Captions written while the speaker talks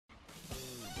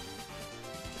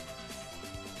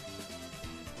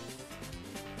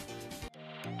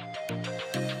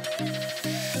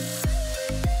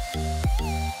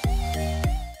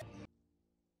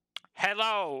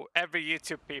Hello, every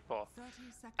YouTube people. 30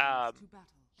 seconds to battle.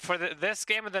 For this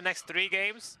game and the next 3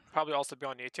 games, probably also be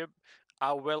on YouTube,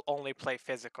 I will only play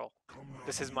physical.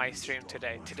 This is my stream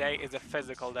today. Today is a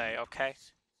physical day, okay?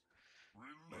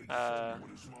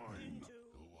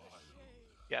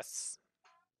 Yes.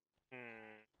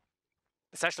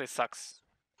 This actually sucks.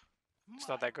 It's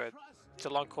not that good. It's a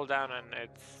long cooldown and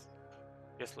it's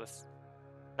useless.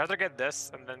 I'd rather get this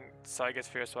and then so I get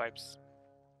fierce wipes.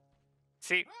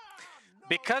 See,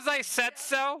 because I said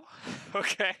so,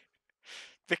 okay?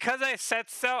 Because I said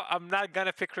so, I'm not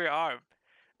gonna pick rearm.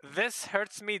 This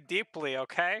hurts me deeply,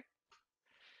 okay?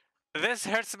 This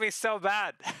hurts me so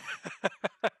bad.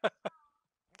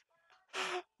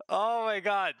 Oh my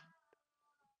god.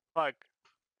 Fuck.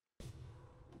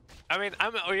 I mean,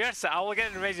 yes, I will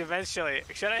get in rage eventually.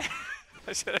 Should I?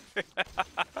 Should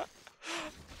I?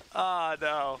 Oh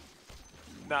no.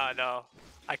 No.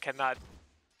 I cannot.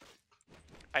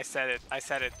 I said it. I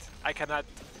said it. I cannot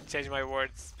change my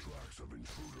words.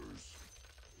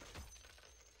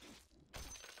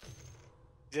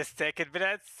 Just take it,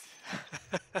 minutes.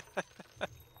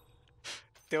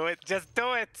 Do it. Just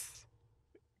do it.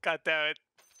 God damn it.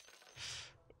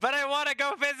 But I want to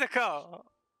go physical.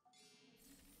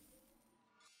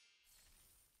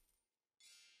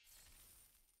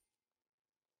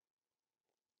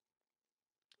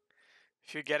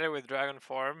 If you get it with dragon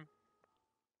form,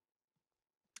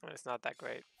 it's not that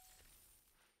great.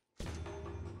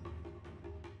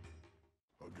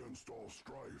 Against all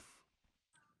strife.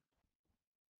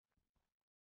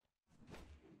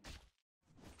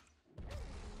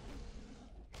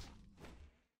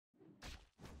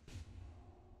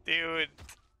 Dude.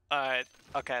 Alright.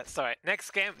 Okay, sorry.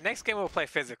 Next game we'll play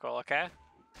physical, okay?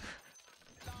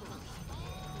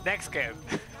 Next game.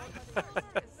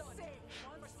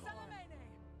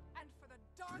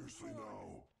 Fiercely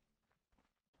now.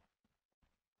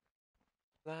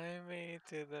 Fly me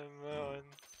to the moon.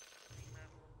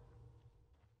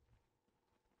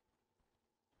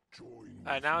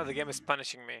 Alright, now the game is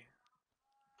punishing me.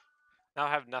 Now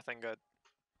I have nothing good.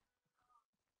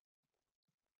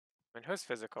 I mean, who's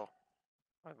physical?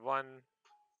 1,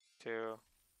 2,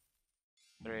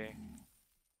 3.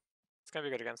 It's gonna be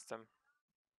good against him.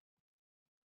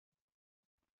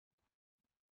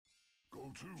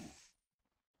 Go to.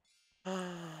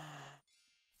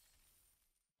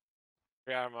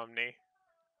 Rearm Omni.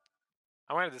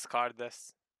 I'm gonna discard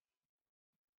this.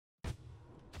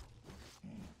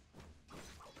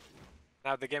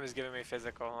 Now the game is giving me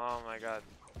physical. Oh my god.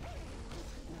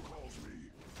 Who calls me?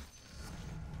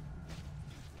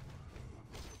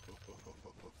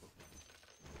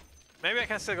 Maybe I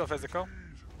can still go physical.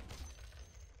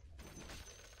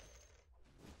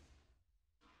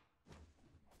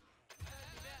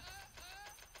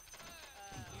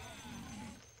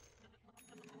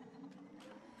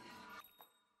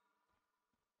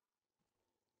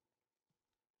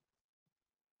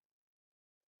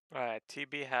 Alright,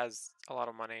 TB has a lot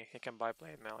of money. He can buy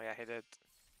blade mail. Yeah, he did.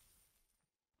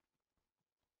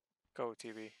 Go,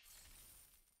 TB.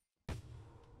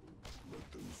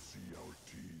 Let them see our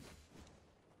teeth.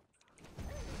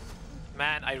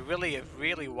 Man, I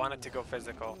really wanted to go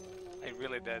physical. I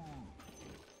really did.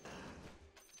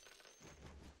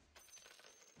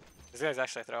 This guy's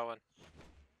actually throwing.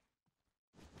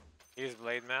 He used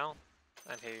blade mail,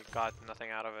 and he got nothing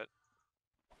out of it.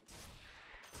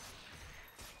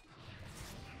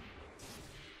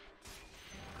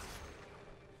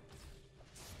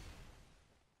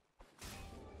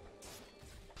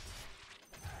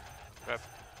 Rip.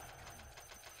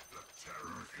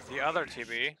 The other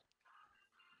TB.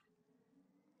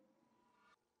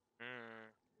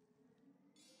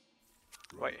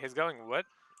 Wait, he's going what?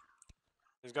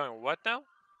 He's going what now?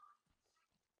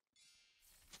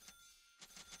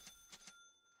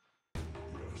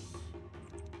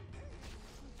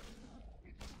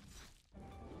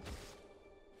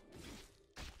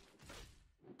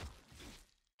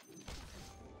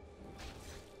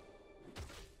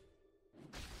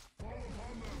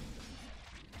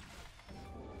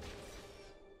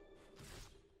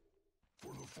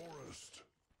 For the forest.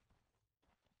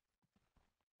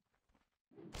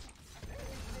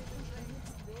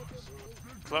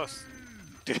 Close.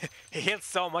 Dude, he hit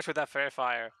so much with that fair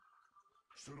fire.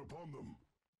 Sit upon them.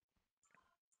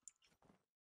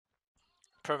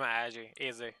 Perma Agi,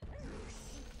 easy.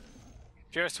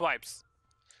 Pure swipes.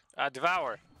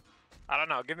 Devour. I don't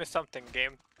know, give me something,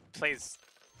 game. Please.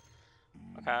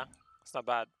 Okay, it's not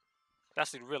bad. It's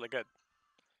actually really good.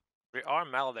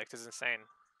 Rearm Maledict is insane.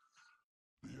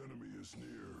 The enemy is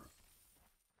near.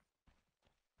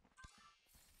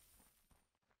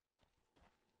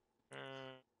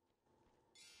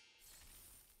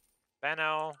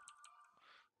 Benno.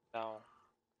 No.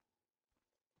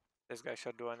 This guy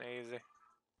should do an easy.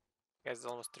 He has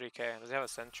almost 3k. Does he have a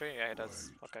sentry? Yeah, he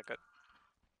does. Right. Okay, good.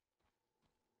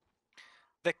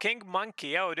 The King Monkey,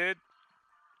 yo, dude.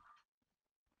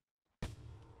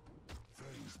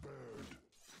 Fangs bared.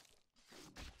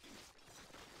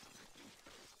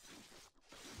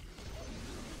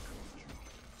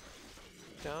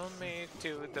 Down me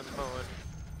to the moon.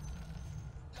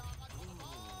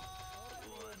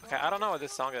 Okay, I don't know what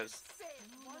this song is.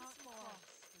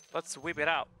 Let's sweep it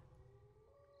out.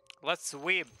 Let's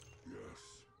sweep. Yes.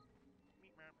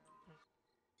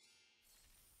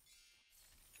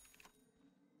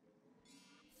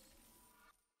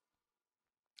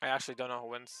 I actually don't know who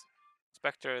wins.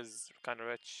 Spectre is kind of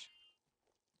rich.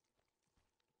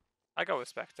 I go with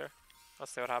Spectre.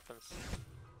 Let's see what happens.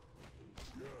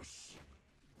 Yes.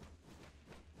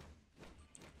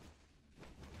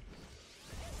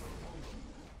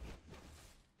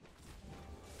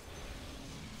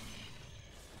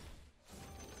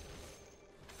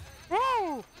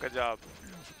 Woo! Good job.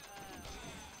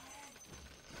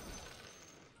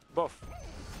 Both.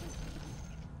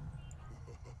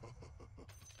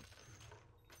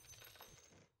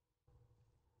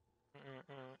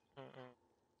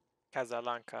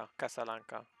 Casablanca,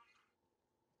 Casablanca.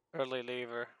 Early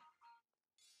lever.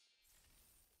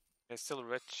 He's still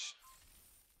rich.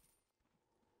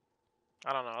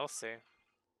 I don't know, we'll see.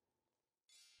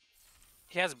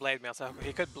 He has blade mail, so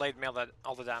he could blade mail that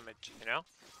all the damage, you know?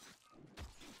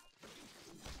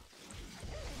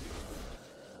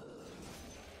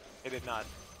 He did not.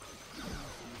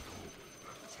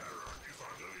 Set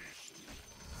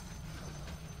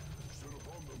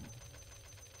upon them.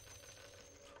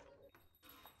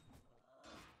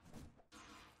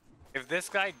 If this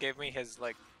guy gave me his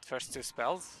like first two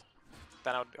spells,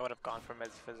 then I would have gone for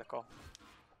mid physical.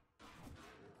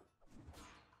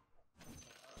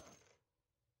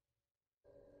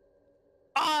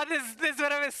 Oh, this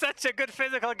would have been such a good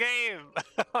physical game.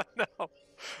 Oh no.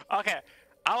 Okay,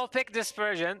 I will pick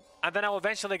Dispersion, and then I will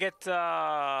eventually get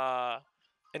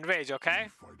Enrage. Okay,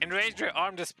 Enrage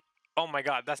rearm this. Oh my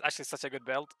god, that's actually such a good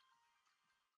build.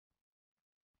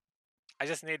 I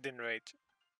just need the Enrage.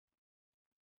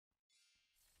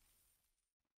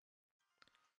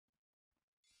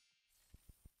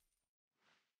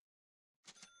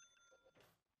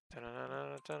 Yes.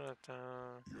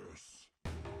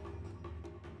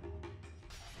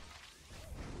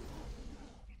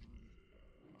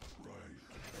 Right.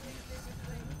 I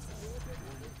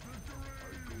go now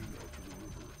to the river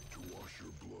to wash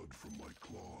your blood from my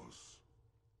claws.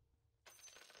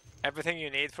 Everything you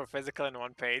need for physical in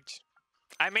one page.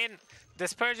 I mean,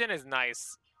 Dispersion is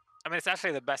nice. I mean, it's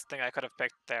actually the best thing I could have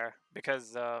picked there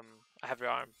because I have your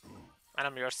arm, and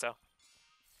I'm yours, so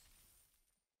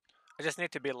I just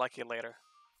need to be lucky later.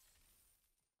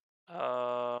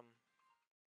 I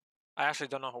actually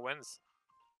don't know who wins.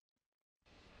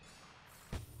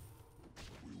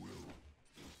 We will.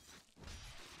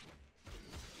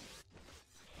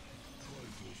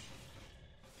 Trifles.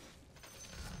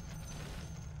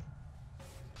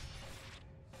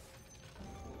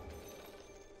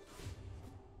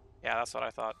 Yeah, that's what I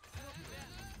thought.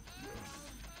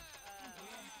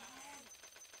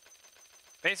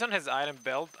 Based on his item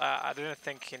build, I didn't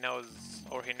think he knows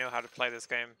or he knew how to play this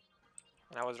game,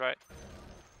 and I was right.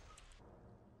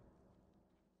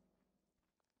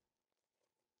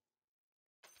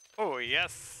 Oh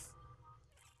yes.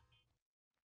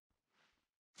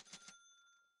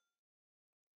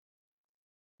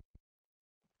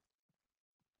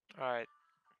 All right.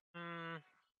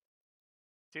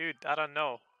 Dude, I don't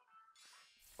know.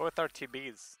 Both are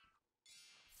TBs.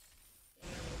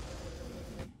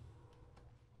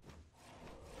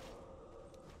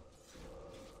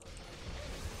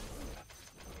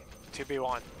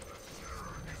 2B1.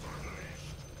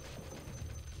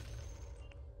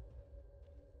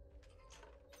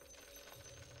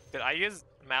 Did I use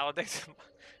Maledict?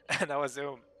 And I was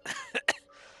Zoom.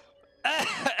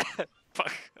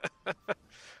 Fuck.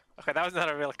 Okay, that was not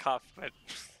a real cough, but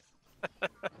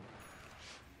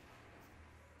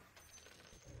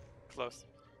close.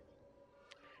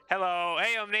 Hello,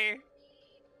 hey Omni.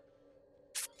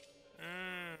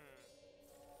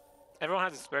 Everyone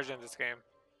has Dispersion in this game.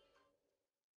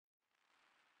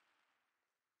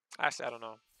 Actually, I don't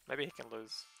know. Maybe he can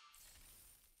lose.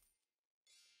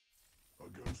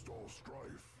 Against all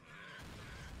strife.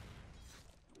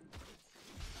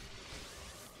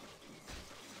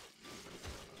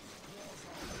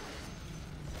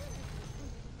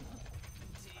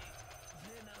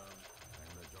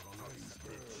 Fangs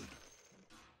bared.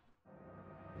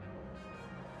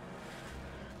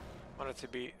 one of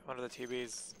the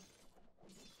TBs.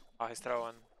 Oh, he's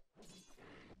throwing.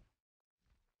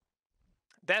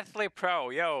 Deathly Pro,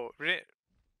 yo,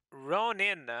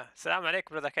 Ronin. Salam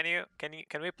alaikum, brother.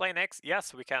 Can we play next?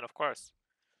 Yes, we can, of course.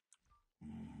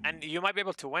 And you might be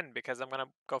able to win because I'm gonna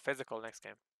go physical next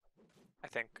game. I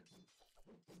think.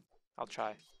 I'll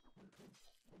try.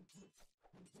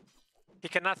 He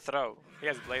cannot throw. He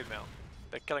has blade mail.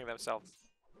 They're killing themselves.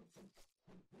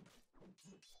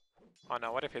 Oh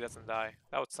no, what if he doesn't die?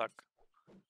 That would suck.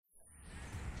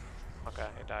 Okay,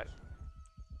 he died.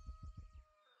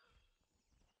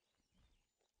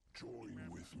 Join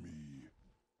with me.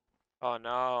 Oh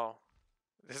no.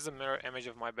 This is a mirror image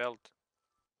of my build.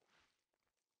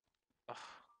 Ugh.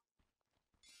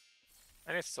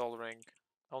 I need soul ring.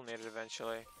 I'll need it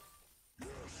eventually.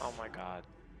 Oh my god.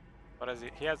 What is he?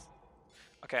 He has...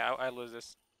 Okay, I lose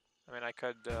this. I mean, I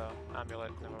could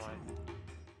amulet. Never mind.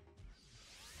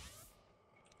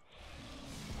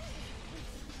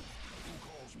 Who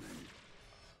calls me?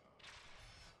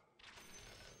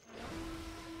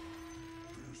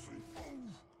 Piercing. Oh!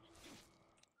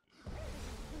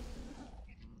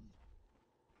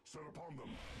 Set upon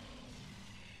them.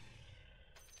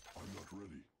 I'm not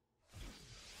ready.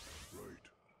 Right.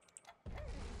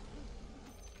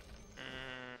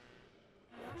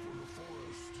 For the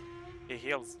forest. He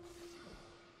heals.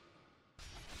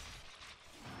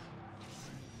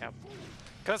 Yep.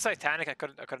 Because Titanic, I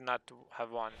could not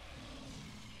have won.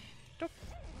 Let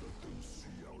them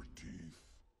see our teeth.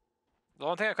 The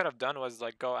only thing I could have done was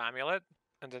like go amulet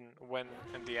and then win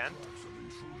in the end. Tracks of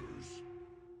intruders.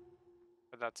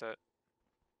 But that's it.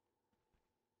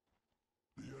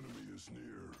 The enemy is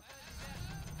near.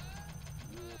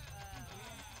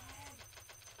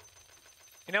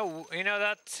 You know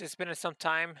that it's been some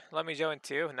time. Let me join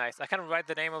too. Nice. I can write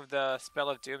the name of the spell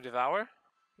of Doom, Devour.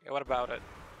 Yeah, what about it?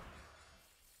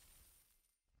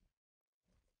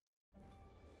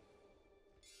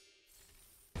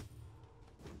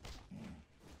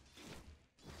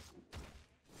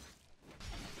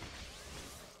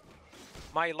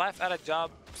 My life at a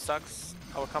job sucks.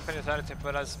 Our company decided to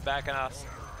put us back in us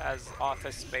as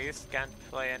office space. Can't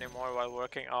play anymore while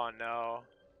working. Oh no.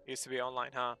 Used to be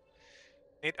online, huh?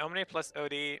 Need Omni plus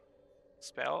OD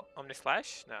spell? Omni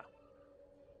Slash? No.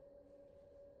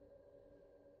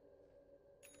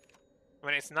 I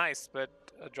mean, it's nice, but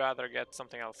I'd rather get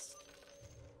something else.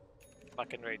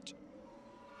 Like Enrage.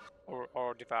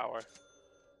 Or Devour.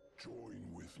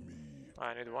 Join with me.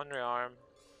 I need one rearm.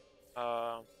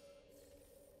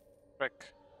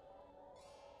 Brick.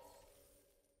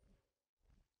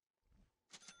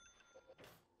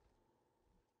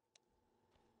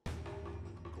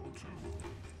 Go to.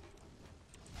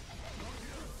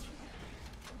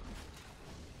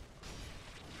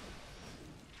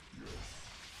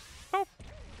 Boop!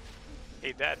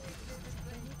 He dead.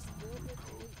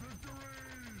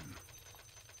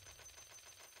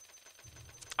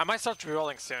 I might start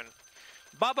rerolling soon.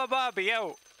 Baba Baba,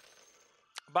 yo!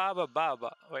 Baba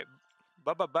Baba. Wait.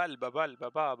 Baba Bal Babal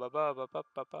Baba Baba Baba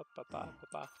Baba Baba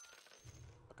Baba.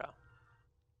 Okay.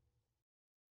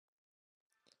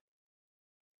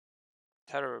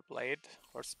 Terror Blade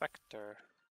or Spectre?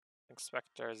 I think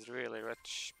Spectre is really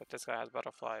rich, but this guy has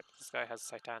Butterfly. This guy has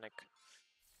Titanic.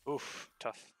 Oof,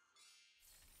 tough.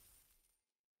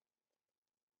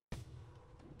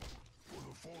 For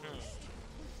the forest.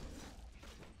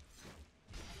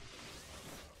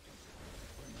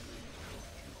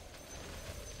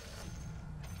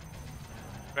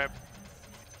 Rip.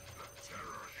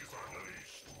 Terror is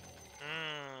unleashed.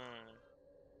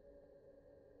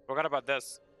 Forgot about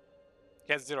this.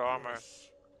 He has 0 armor.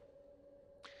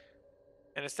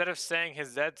 And instead of saying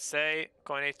he's dead, say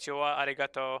Konnichiwa,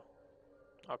 arigato.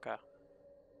 Okay.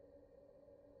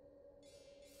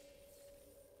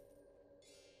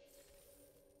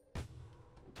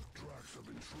 Tracks of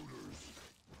intruders.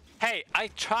 Hey, I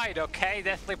tried, okay,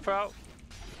 Deathly Pro?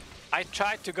 I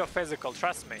tried to go physical,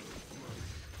 trust me.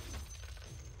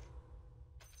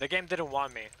 The game didn't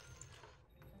want me.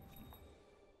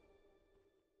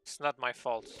 It's not my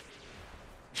fault.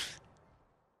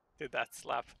 Dude, that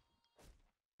slap.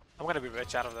 I'm gonna be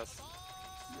rich out of this.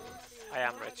 I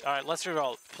am rich. Alright, let's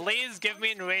reroll. Please give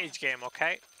me an rage game,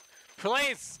 okay?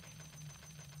 Please!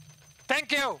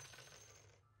 Thank you!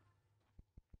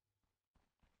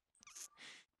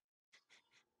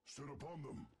 Sit upon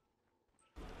them.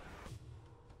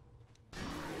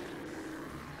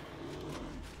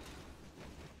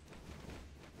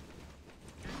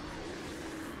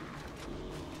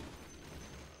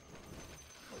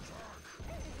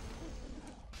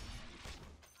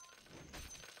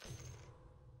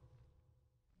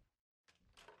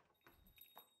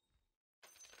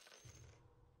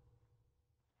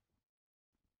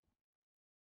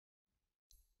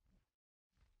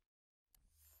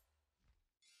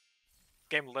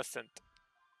 game listened.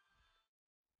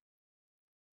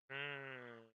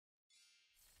 Hmm.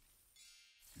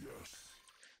 Yes.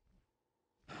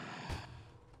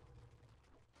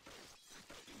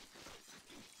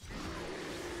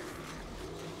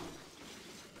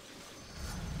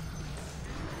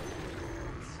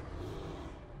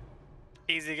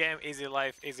 Easy game, easy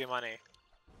life, easy money.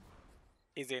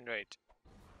 Easy in rate.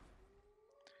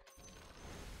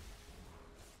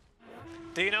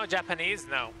 Do you know Japanese?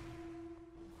 No.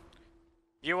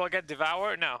 You will get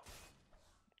devoured? No.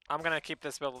 I'm gonna keep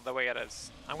this build the way it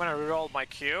is. I'm gonna reroll my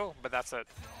Q, but that's it.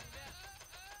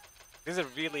 This is a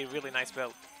really, really nice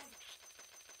build.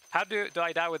 How do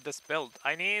I die with this build?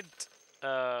 I need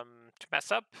to mess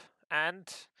up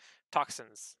and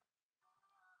toxins.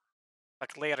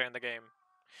 Like later in the game.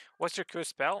 What's your Q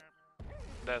spell?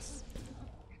 This.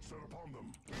 Set upon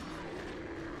them.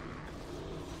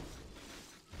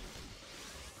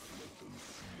 Let them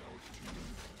see our team.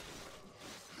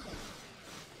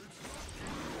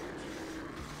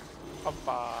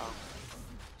 Hoppa.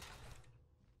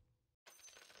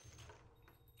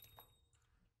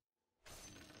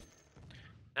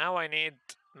 Now I need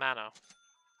mana.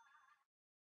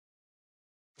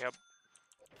 Yep.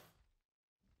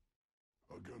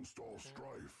 Against all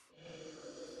strife.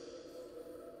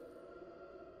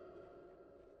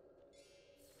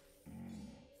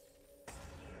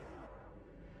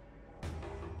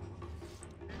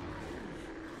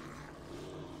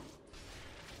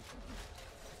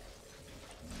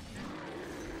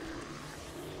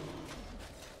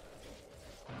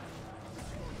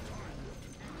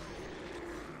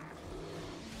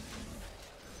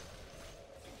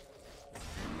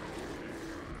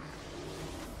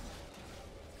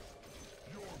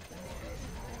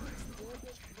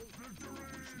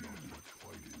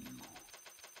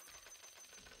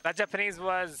 That Japanese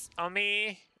was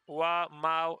Omi wa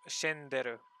Mao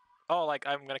Shinderu. Oh, like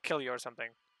I'm gonna kill you or something.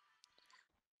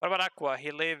 What about Aqua? He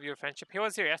leave your friendship. He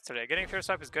was here yesterday. Getting first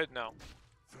up is good? No.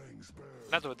 Fangs bare.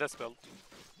 Not with this build.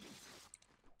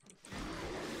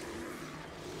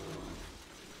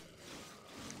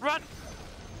 Run!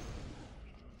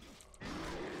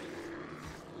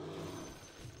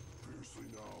 Fiercely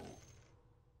now.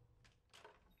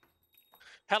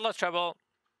 Hello, Trouble.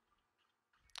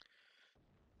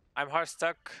 I'm hard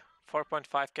stuck.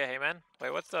 4.5k, hey man.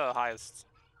 Wait, what's the highest?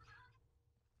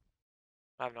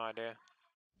 I have no idea.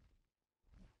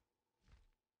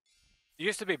 It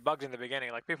used to be bugged in the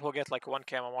beginning. Like people get like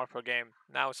 1k or more per game.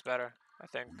 Now it's better, I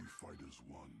think. We fight as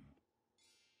one.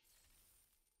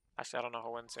 Actually, I don't know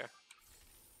who wins here.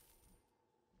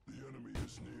 The enemy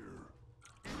is near.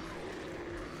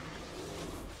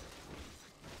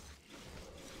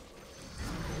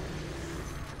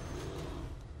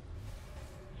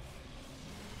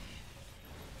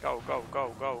 Go, go,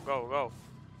 go, go, go, go.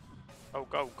 Go,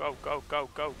 go, go, go, go,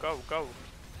 go, go, go.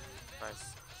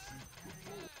 Nice.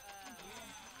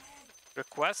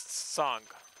 Requests song.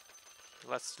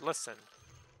 Let's listen.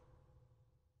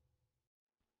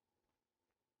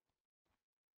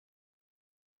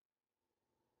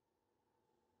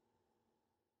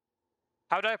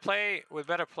 How do I play with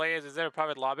better players? Is there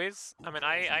private lobbies? I mean,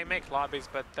 I make lobbies,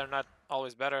 but they're not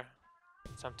always better.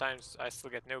 Sometimes I still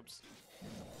get noobs.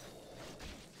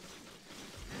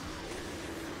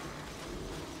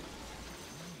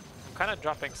 I'm kind of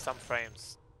dropping some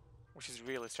frames, which is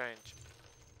really strange.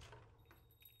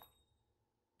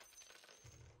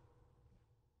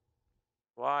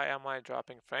 Why am I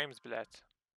dropping frames, Billet?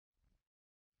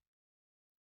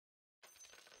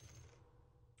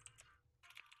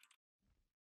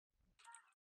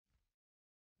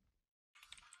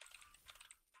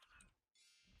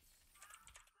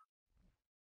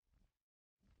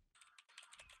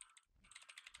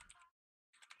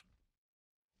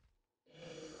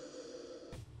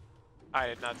 I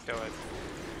did not do it.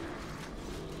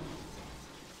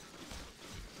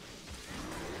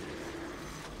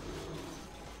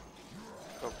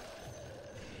 Go.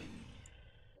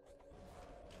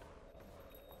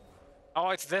 Oh,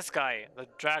 it's this guy, the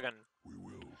dragon. We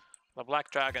will. The black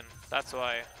dragon, that's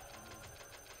why.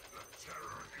 The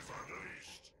terror is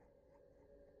unleashed.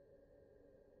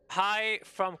 Hi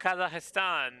from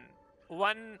Kazakhstan.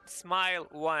 One smile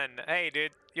one. Hey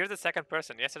dude, you're the second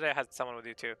person. Yesterday I had someone with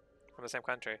you too, from the same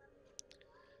country.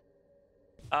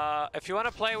 If you want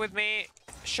to play with me,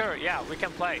 sure, yeah, we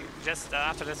can play. Just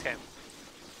after this game.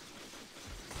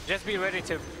 Just be ready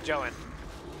to join.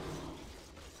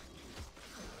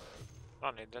 I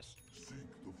don't need this. Seek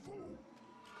the foe.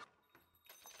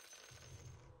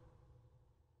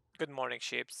 Good morning,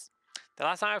 sheeps. The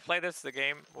last time I played this, the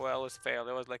game, well, it was failed.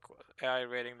 It was like AI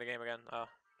rating the game again. I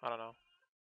don't know.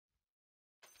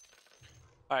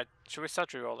 Alright, should we start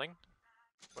rerolling?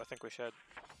 I think we should.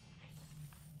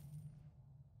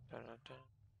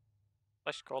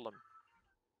 Let's call him.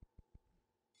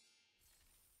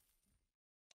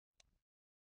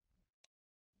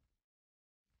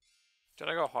 Should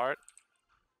I go hard?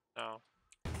 No.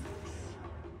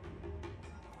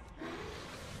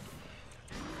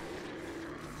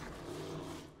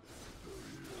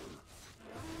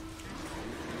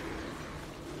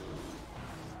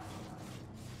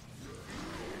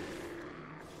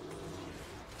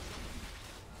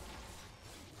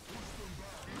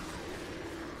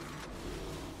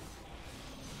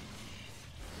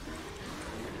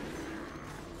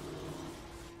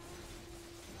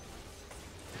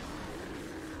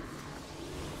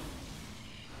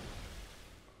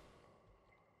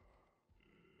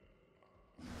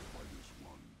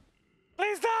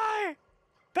 Please die!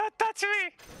 Don't touch me!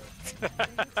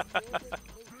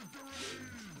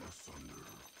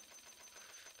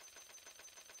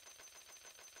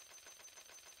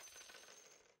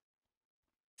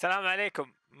 Salam alaikum.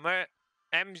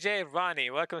 MJ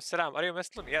Rani, welcome salam. Are you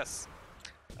Muslim? Yes.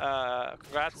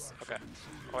 Congrats. Okay.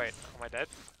 Oh, wait, am I dead?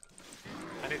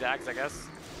 I need axe, I guess.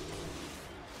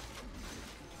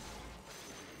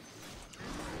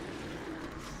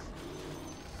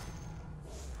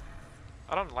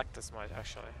 I don't like this much,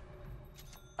 actually.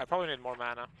 I probably need more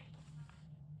mana.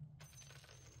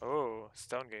 Oh,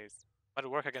 Stone Gaze. Might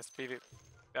work against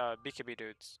BKB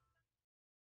dudes.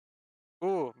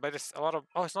 Ooh, but it's a lot of.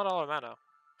 Oh, it's not a lot of mana.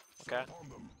 Okay,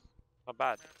 not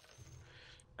bad.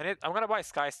 I'm gonna buy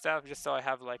Sky Staff just so I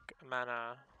have like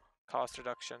mana cost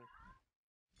reduction.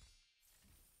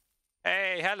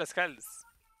 Hey, hella skulls.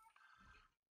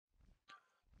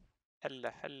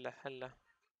 Hella.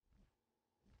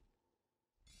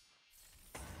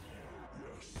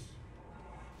 Yes.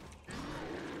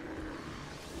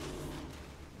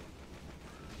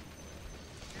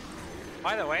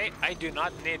 By the way, I do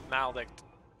not need Maledict.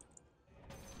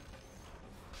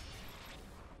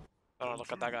 Oh,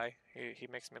 look at that guy. He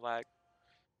makes me lag.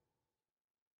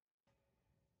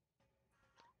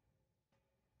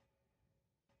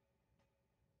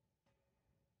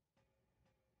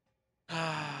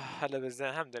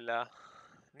 Alhamdulillah.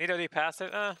 Need OD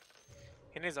passive?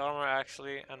 He needs armor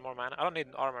actually and more mana. I don't need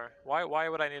armor. Why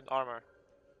would I need armor?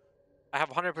 I have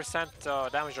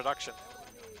 100% damage reduction.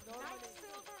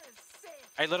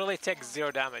 I literally take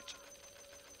 0 damage.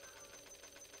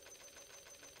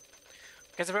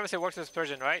 Okay, Supremacy works with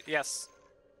Persian, right? Yes.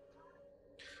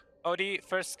 OD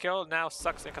first skill now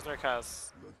sucks in customer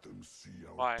class. Let them see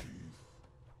our Why? teeth.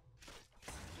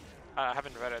 I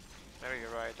haven't read it. Maybe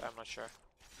you're right, I'm not sure.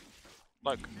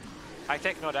 Look, I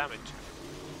take no damage.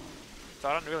 So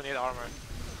I don't really need armor.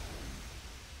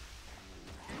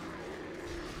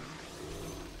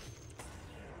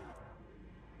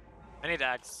 I need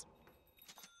axe.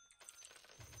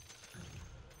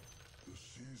 The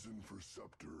season for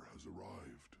Scepter has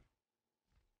arrived.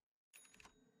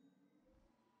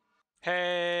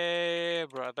 Hey,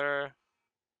 brother.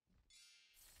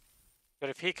 But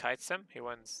if he kites him, he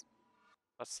wins.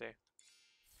 Let's see.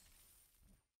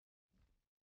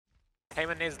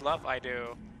 Heyman needs love? I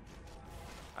do.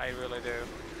 I really do.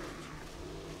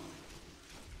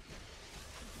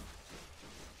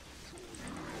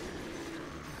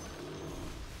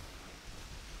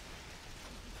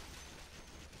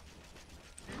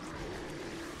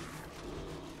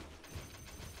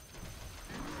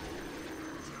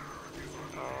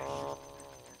 Oh.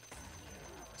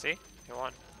 See? He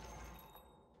won.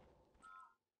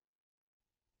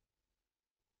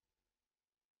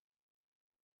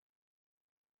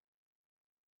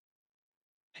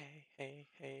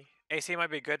 Hey. AC might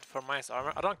be good for minus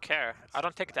armor. I don't care. I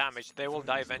don't take damage. They will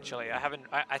die eventually.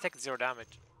 I take 0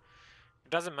 damage. It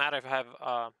doesn't matter if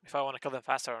I want to kill them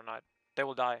faster or not. They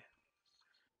will die.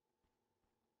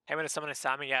 Heyman is summoning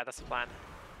Sammy? Yeah, that's the plan.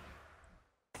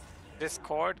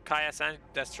 Discord, Kaya San,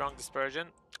 the strong dispersion.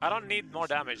 I don't need more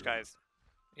damage, guys.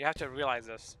 You have to realize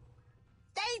this.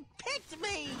 They picked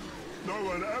me! No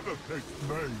one ever picked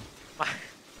me.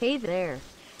 Hey there.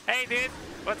 Hey dude,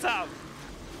 what's up?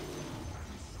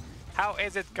 How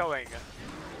is it going?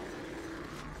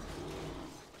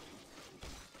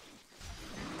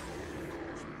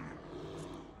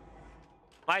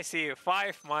 I see you.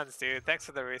 5 months, dude. Thanks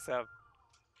for the resub.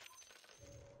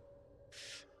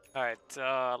 Alright,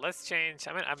 let's change.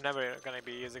 I mean, I'm never gonna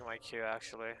be using my Q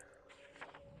actually.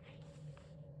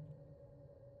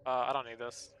 I don't need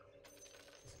this.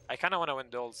 I kinda wanna win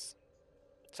duels.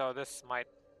 So this might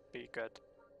be good.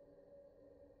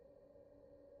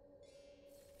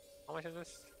 How much is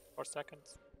this? 4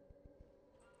 seconds?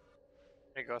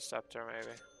 Let me go Scepter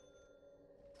maybe.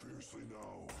 Fiercely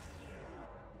now.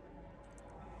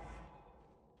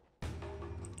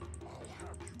 I'll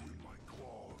have you in my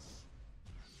claws.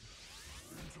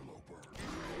 Interloper.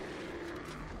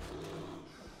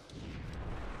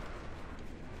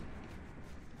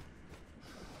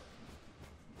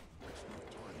 It's not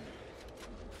time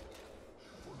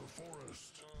for the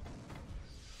forest.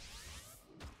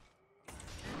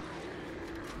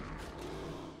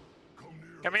 Come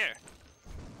near. Come here.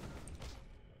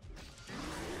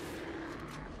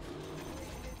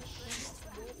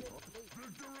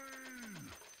 Victory!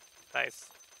 Nice.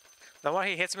 The more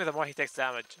he hits me, the more he takes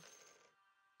damage.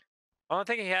 Only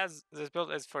thing he has this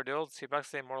build is for duels. He backs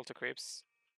the immortal to creeps.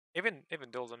 Even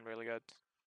duels I'm really good.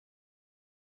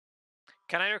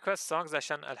 Can I request songs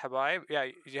Ashan Al Habaib? Yeah,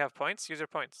 you have points? Use your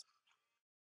points.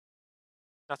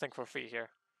 Nothing for free here.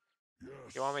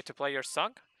 Yes. You want me to play your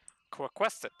song?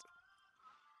 Request it.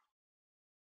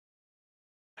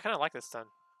 I kinda like this stun.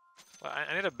 Well,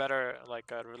 I need a better,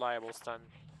 like, a reliable stun.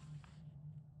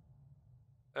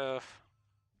 Ugh.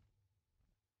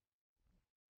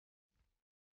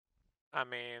 I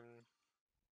mean...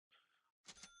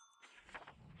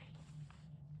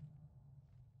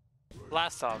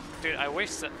 Blast off. Dude, I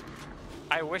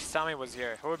wish Sammy was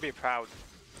here. Who would be proud?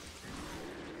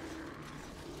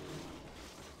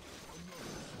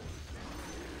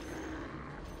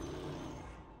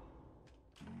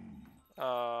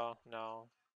 No.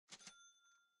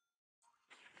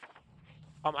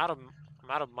 I'm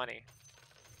out of money.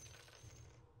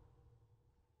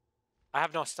 I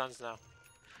have no stuns now.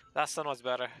 That stun was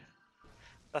better.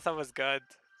 That stun was good.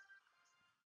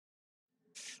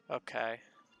 Okay.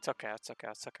 It's okay, it's okay,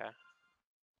 it's okay.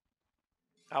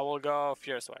 I will go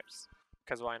Fierce Wipes.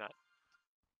 Because why not?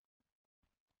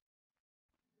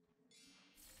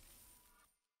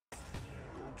 Go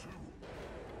to.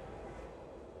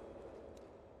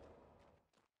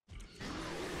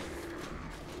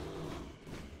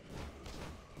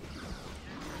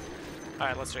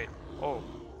 Alright, let's read. Oh,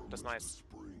 that's nice.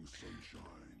 Spring sunshine.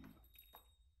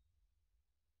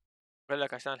 بقول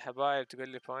لك عشان الحبايب تقول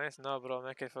لي points. No bro,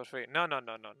 make it for free. No.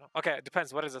 Okay, it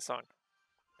depends. What is the song?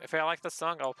 If I like the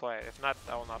song, I'll play it. If not,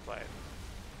 I will not play it.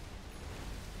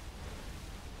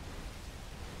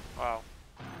 Wow.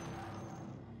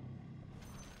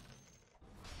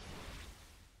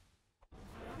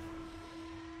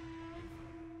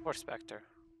 Or Spectre.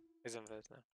 He's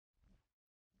invis now.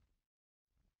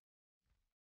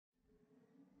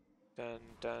 Dun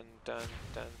dun dun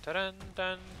dun dun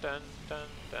dun dun dun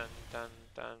dun dun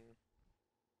dun.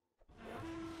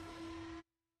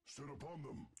 Sit upon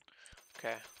them.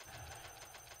 Okay.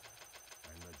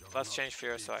 Let's change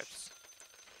Fierce Swipes.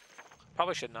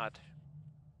 Probably should not.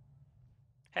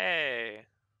 Hey.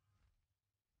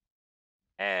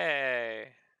 Hey.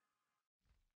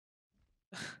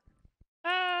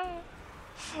 Ah.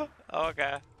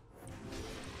 Okay.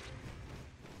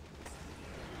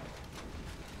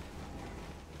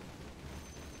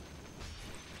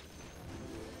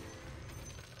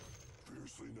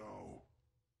 Fiercely now.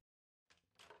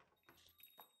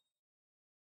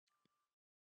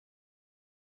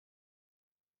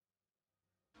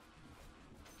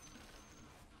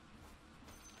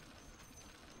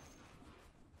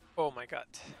 Oh my god.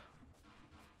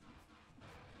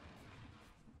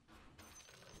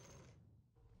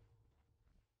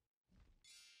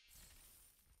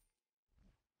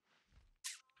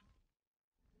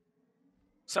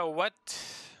 So what?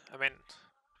 I mean,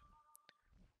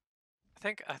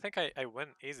 I think I win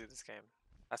easy this game.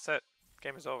 That's it.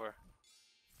 Game is over.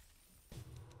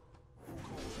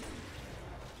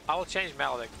 I will change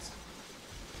Maledict.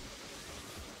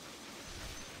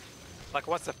 Like,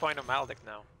 what's the point of Maledict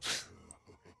now?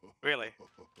 Really?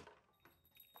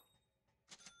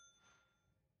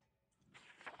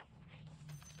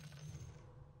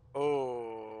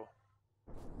 Oh,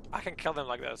 I can kill them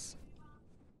like this.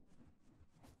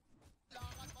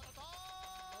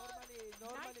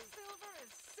 Night Silver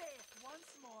is safe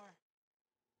once more.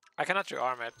 I cannot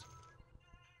rearm it.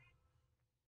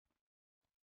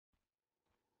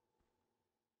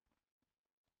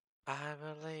 I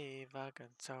believe I can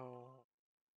tell.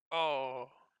 Oh.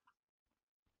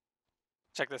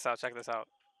 Check this out, check this out.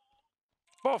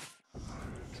 Boof!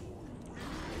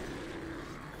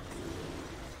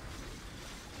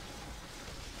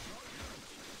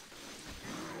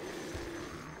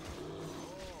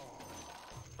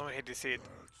 Oh, he DC'd.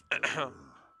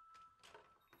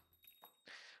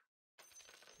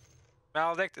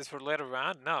 Maledict is for later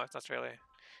round? No, it's not really.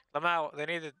 Lamau, they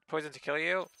needed poison to kill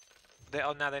you.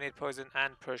 Now they need poison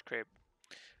and Purge Creep.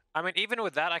 I mean, even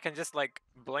with that, I can just like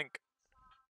blink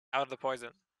out of the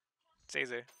poison. It's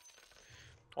easy.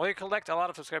 Well, you collect a lot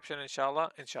of subscription,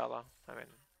 inshallah. Inshallah. I mean,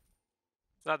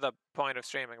 it's not the point of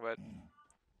streaming, but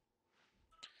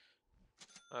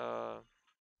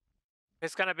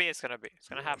it's gonna be. It's gonna be. It's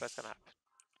gonna happen. It's gonna happen.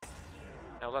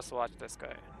 Now let's watch this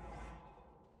guy.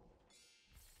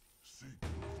 Seek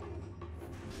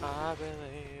I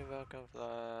believe I can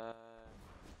fly.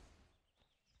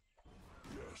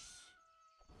 yes.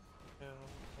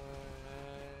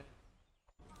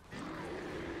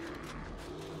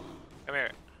 Come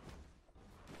here.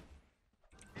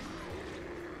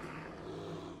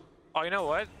 Oh, you know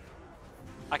what?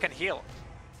 I can heal.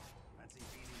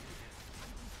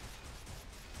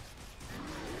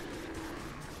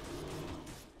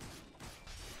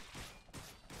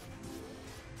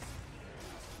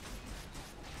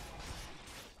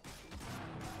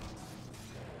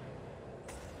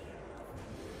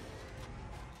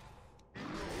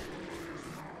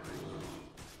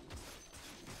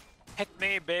 Hit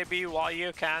me, baby, while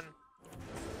you can.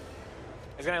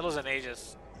 He's gonna lose an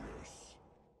Aegis.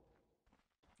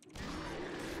 Yes.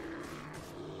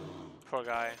 Poor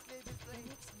guy. Victory!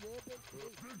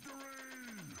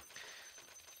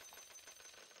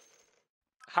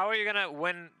 How are you gonna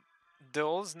win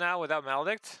duels now without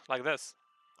Maledict? Like this.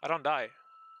 I don't die.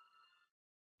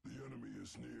 The enemy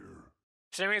is near.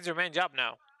 Streaming is your main job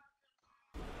now.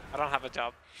 I don't have a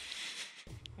job.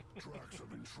 Tracks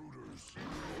of intruders.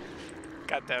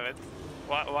 God damn it.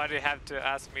 Why do you have to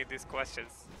ask me these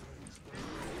questions?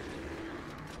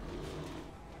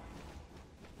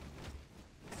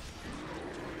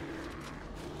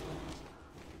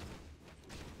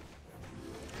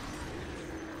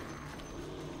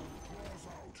 Claws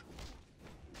out.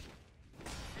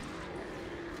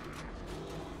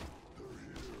 They're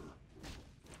here.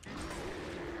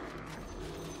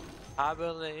 I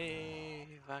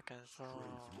believe I can soar.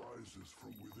 Strength rises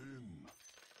from within.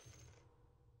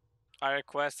 I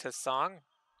request his song.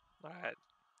 Alright.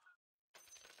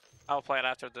 I'll play it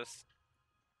after this.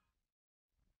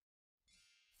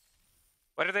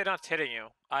 Why are they not hitting you?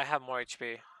 I have more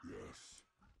HP. Yes.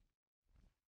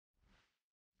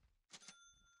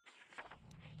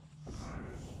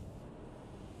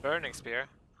 Burning Spear.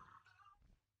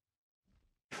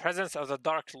 Presence of the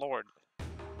Dark Lord. Let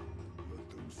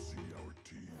them see our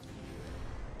teeth.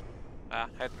 Ah,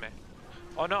 hit me.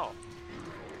 Oh no!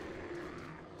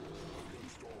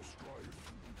 Against all strife.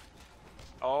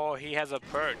 Oh, he has a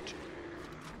purge.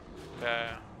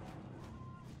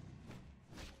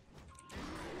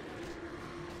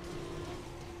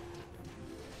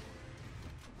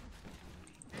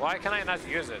 Why can I not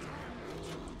use it?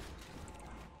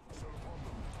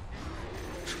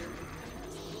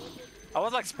 I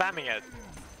was like spamming it.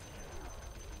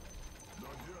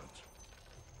 Not yet.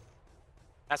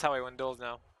 That's how I win duels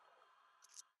now.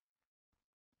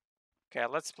 Okay,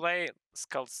 let's play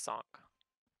Skull's song.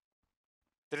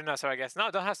 Didn't know, so I guess.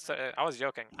 No, don't have to. I was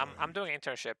joking. I'm doing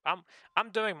internship. I'm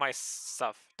doing my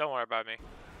stuff. Don't worry about me.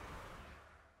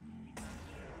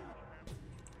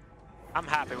 I'm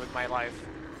happy with my life.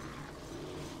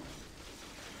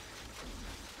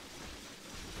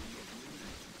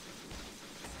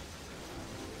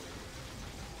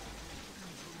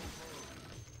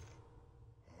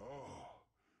 Ah,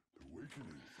 the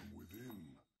awakening from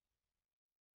within.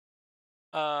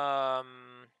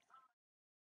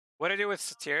 What do I do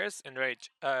with tears in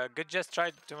rage? Good. Just try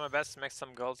to do my best to make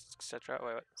some goals, etc.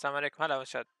 Wait. Somebody, hello,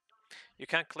 shut. You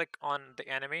can't click on the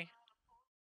enemy.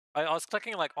 I was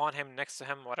clicking like on him, next to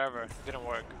him, whatever. It didn't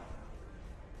work.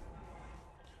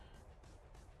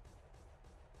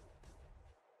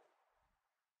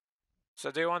 So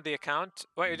do you want the account?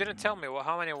 Wait, you didn't tell me. Well,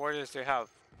 how many warriors do you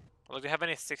have? Well, do you have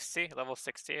any 60, level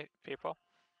 60 people?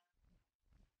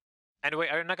 And wait,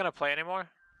 are you not gonna play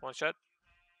anymore? One shot?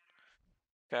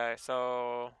 Okay,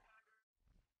 so...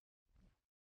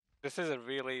 This is a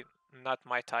really not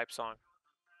my type song.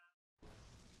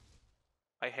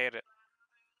 I hate it.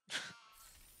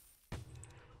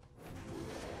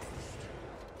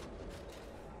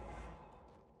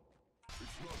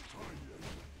 It's not time yet.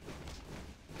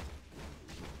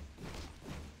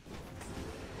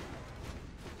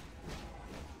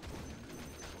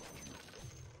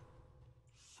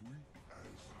 Sweet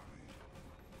as honey.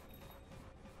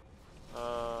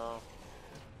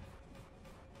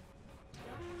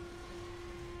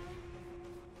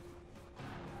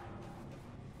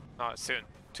 No, soon.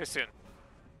 Too soon.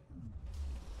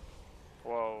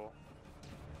 Whoa.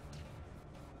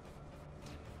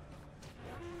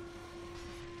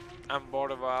 I'm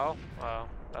bored of WoW. Wow,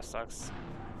 that sucks.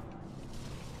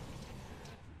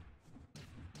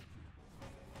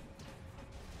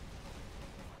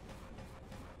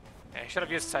 Yeah, I should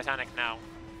have used Titanic now.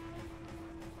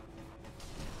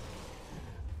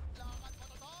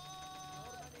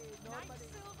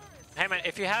 Hey man,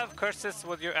 if you have curses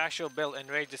with your actual build in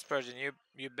Rage Dispersion, you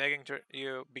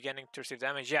beginning to receive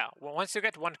damage. Yeah, well, once you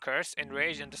get one curse, in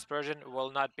Rage and Dispersion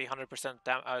will not be 100%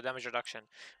 damage reduction,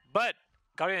 but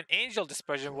Guardian Angel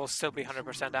Dispersion will still be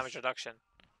 100% damage reduction.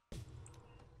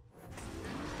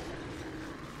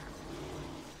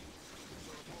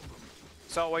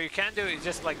 So what you can do is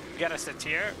just like get a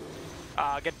Satyr,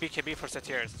 get BKB for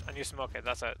Satyrs, and you smoke it.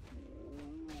 That's it.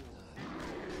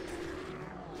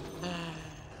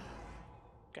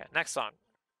 Okay, next song.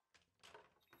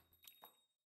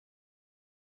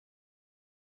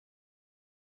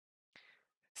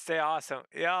 Stay awesome.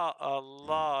 يا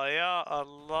الله يا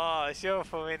الله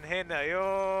شوفوا من هنا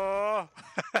يوه.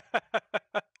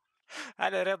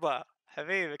 هلا رضا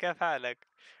حبيبي كيف حالك؟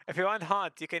 If you want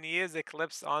haunt, you can use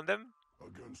Eclipse on them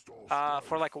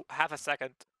for like half a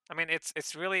second. I mean,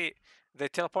 it's really, they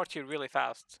teleport you really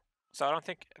fast. So I don't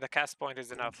think the cast point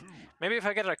is enough. Maybe if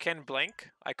I get Arcane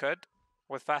Blink, I could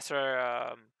with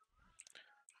faster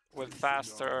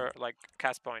like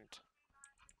cast point.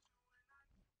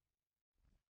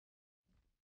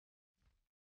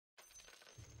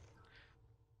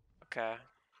 Okay.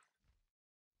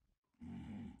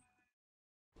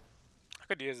 I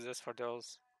could use this for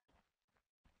those.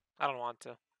 I don't want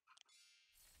to.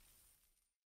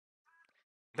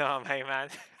 No, hey man.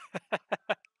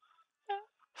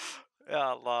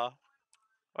 Ya Allah.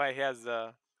 Wait, he has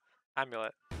the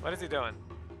amulet. What is he doing?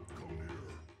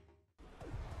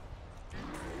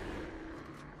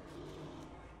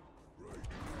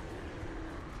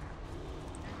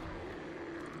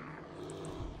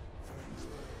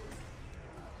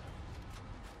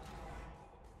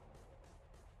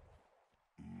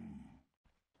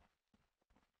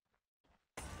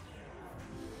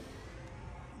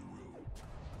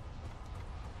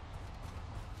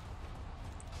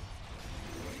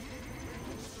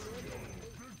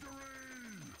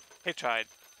 He tried.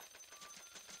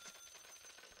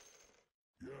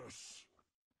 Yes.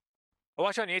 I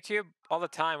watch on YouTube all the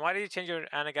time. Why did you change your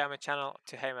Anigami channel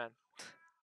to Heyman?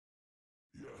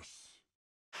 Yes.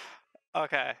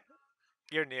 Okay.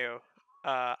 You're new.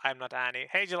 I'm not Annie.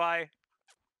 Hey July.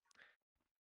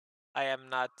 I am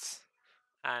not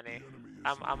Annie.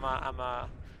 I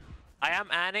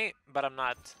am Annie, but I'm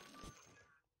not. Does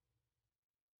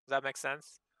that make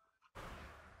sense?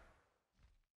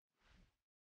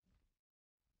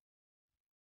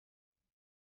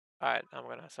 Alright, I'm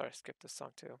gonna skip this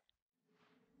song too.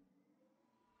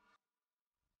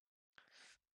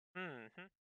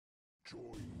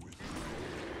 Join with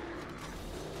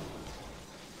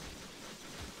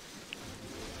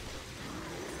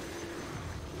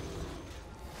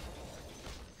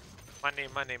Money,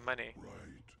 money, money.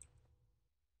 right.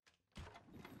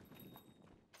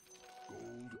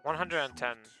 Gold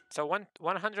 110. So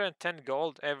 110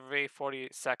 gold every 40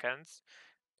 seconds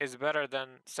is better than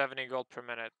 70 gold per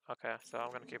minute. Okay, so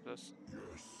I'm gonna keep this.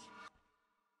 Yes.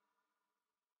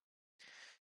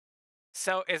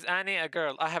 So is Annie a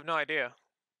girl? I have no idea.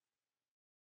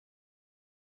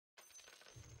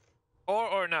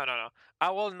 Or no. I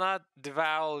will not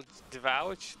divulge,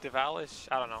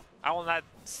 I don't know. I will not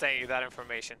say that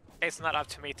information. It's not up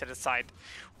to me to decide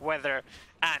whether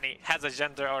Annie has a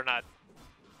gender or not.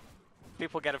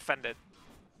 People get offended.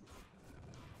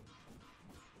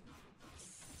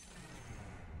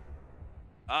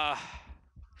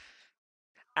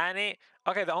 Annie.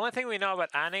 Okay, the only thing we know about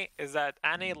Annie is that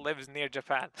Annie lives near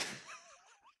Japan.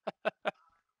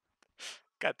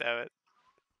 God damn it.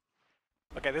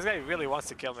 Okay, this guy really wants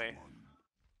to kill me.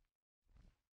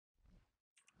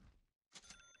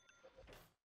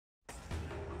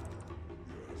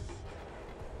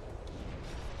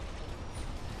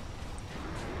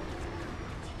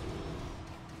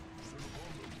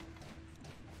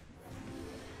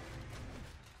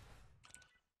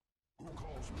 Who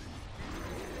calls me?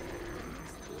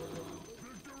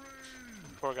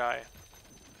 Poor guy.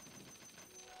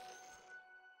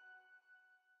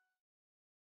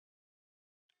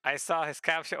 I saw his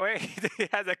caption. Wait, he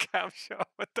has a cap show.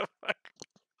 What the fuck?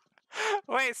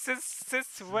 Wait,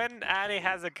 since when Annie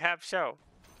has a cap show?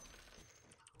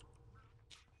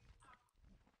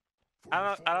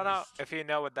 I don't know if you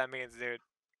know what that means, dude.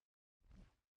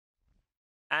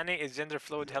 Annie is gender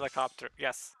fluid helicopter.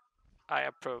 Yes, I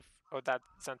approve of that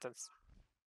sentence.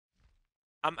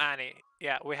 I'm Annie.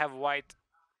 Yeah, we have white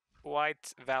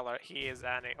Valor. He is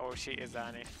Annie or she is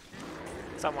Annie.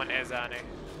 Someone is Annie.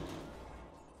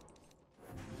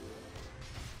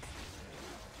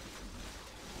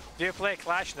 Do you play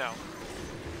Clash now?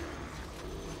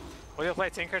 Will you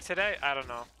play Tinker today? I don't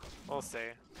know. We'll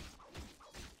see.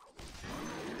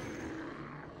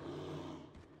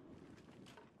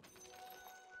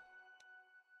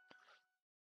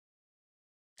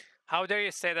 How dare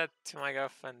you say that to my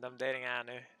girlfriend? I'm dating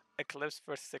Anu. Eclipse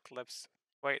versus Eclipse.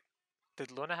 Wait,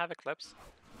 did Luna have Eclipse?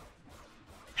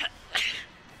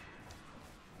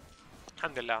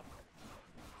 Alhamdulillah.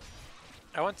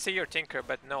 I want to see your Tinker,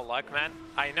 but no luck, man.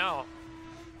 I know.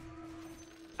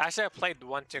 Actually, I played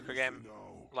one Tinker game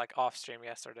like off stream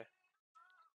yesterday.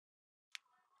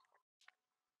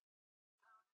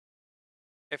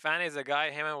 If Annie's a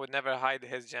guy, Heyman would never hide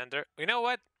his gender. You know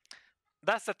what?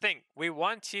 That's the thing. We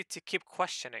want you to keep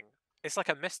questioning. It's like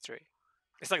a mystery.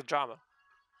 It's like drama.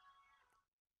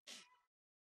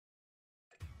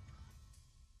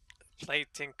 Playing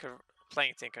Tinker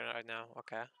right now.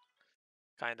 Okay.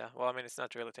 Kinda. Well, I mean, it's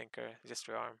not really Tinker. It's just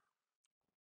rearm.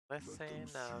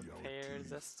 Listen up. Here's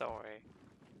the story.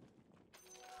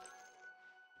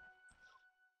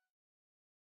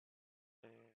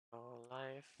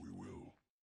 Life. We will.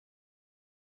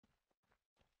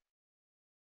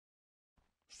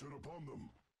 Set upon them.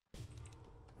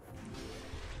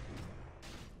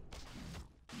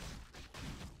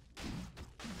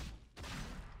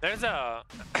 There's a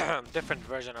different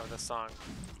version of the song.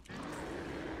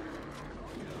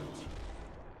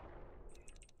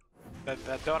 The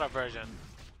Dota version.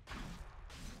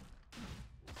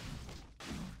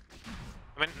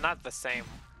 I mean, not the same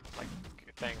like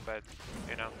thing, but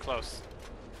you know, close.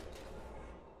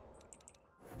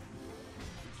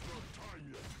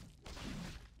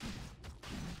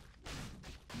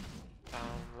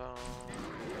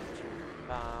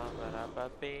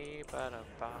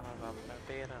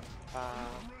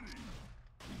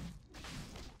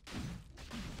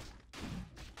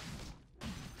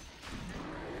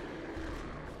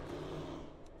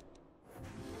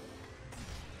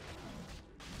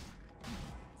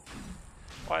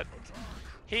 What?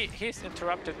 He's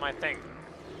interrupted my thing.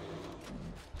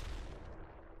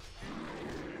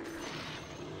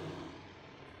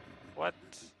 What?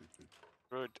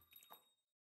 Rude.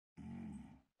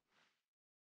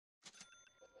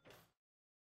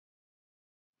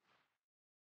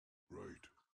 Right.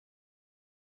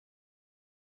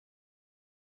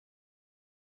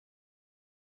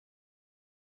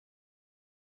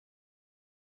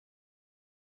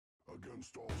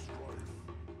 Against all strife.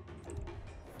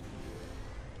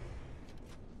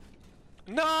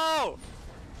 No!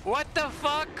 What the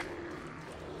fuck?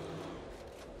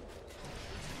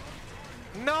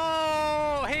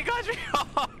 No! He got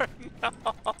rearmed! No!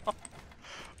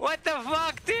 What the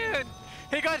fuck, dude?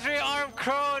 He got rearmed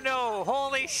chrono!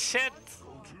 Holy shit!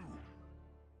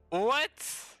 What?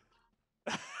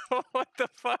 What the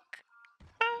fuck?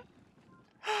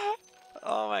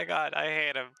 Oh my god, I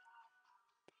hate him.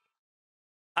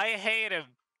 I hate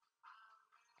him.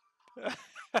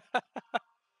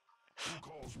 Who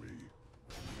calls me?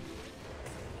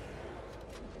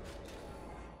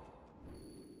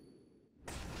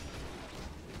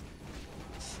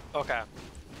 Okay.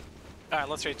 Alright,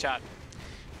 let's read chat.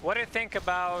 What do you think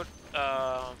about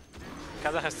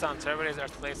Kazakhstan celebrities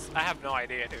earthquakes? I have no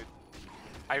idea, dude.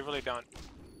 I really don't.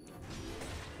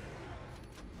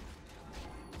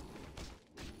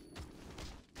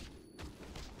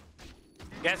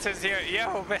 Guess who's here?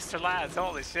 Yo, Mr. Laz,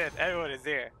 holy shit, everyone is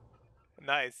here.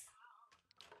 Nice.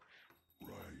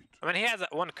 Right. I mean, he has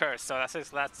one curse, so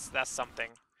that's something.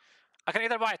 I can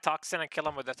either buy a toxin and kill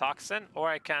him with the toxin, or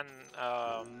I can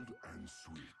Bold and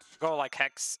sweet. go like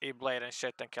Hex, E-Blade and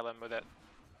shit and kill him with it.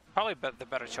 Probably the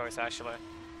better choice, actually.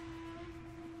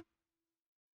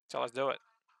 So let's do it.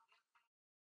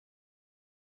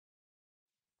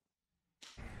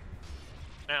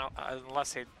 Now,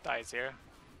 unless he dies here.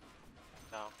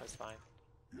 No, that's fine.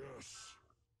 Yes.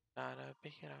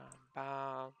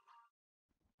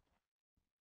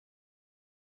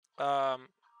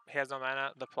 He has no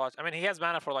mana. The plot. I mean, he has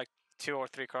mana for like 2 or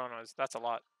 3 chronos. That's a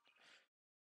lot.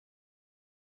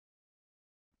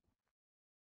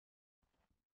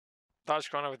 Dodge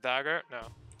chrono with dagger?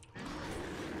 No.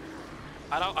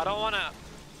 I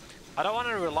don't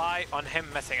wanna rely on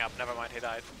him messing up. Never mind, he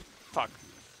died. Fuck.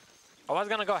 I was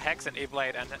gonna go Hex and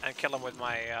E-Blade and kill him with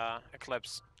my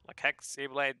Eclipse. Like Hex,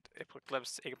 E-Blade,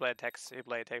 Eclipse, E-Blade, Hex,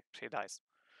 E-Blade, he dies.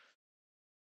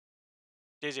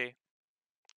 GG.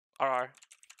 RR.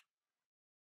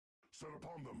 Set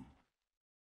upon them.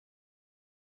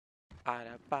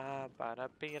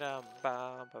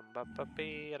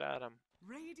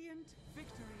 Radiant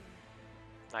victory.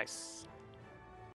 Nice.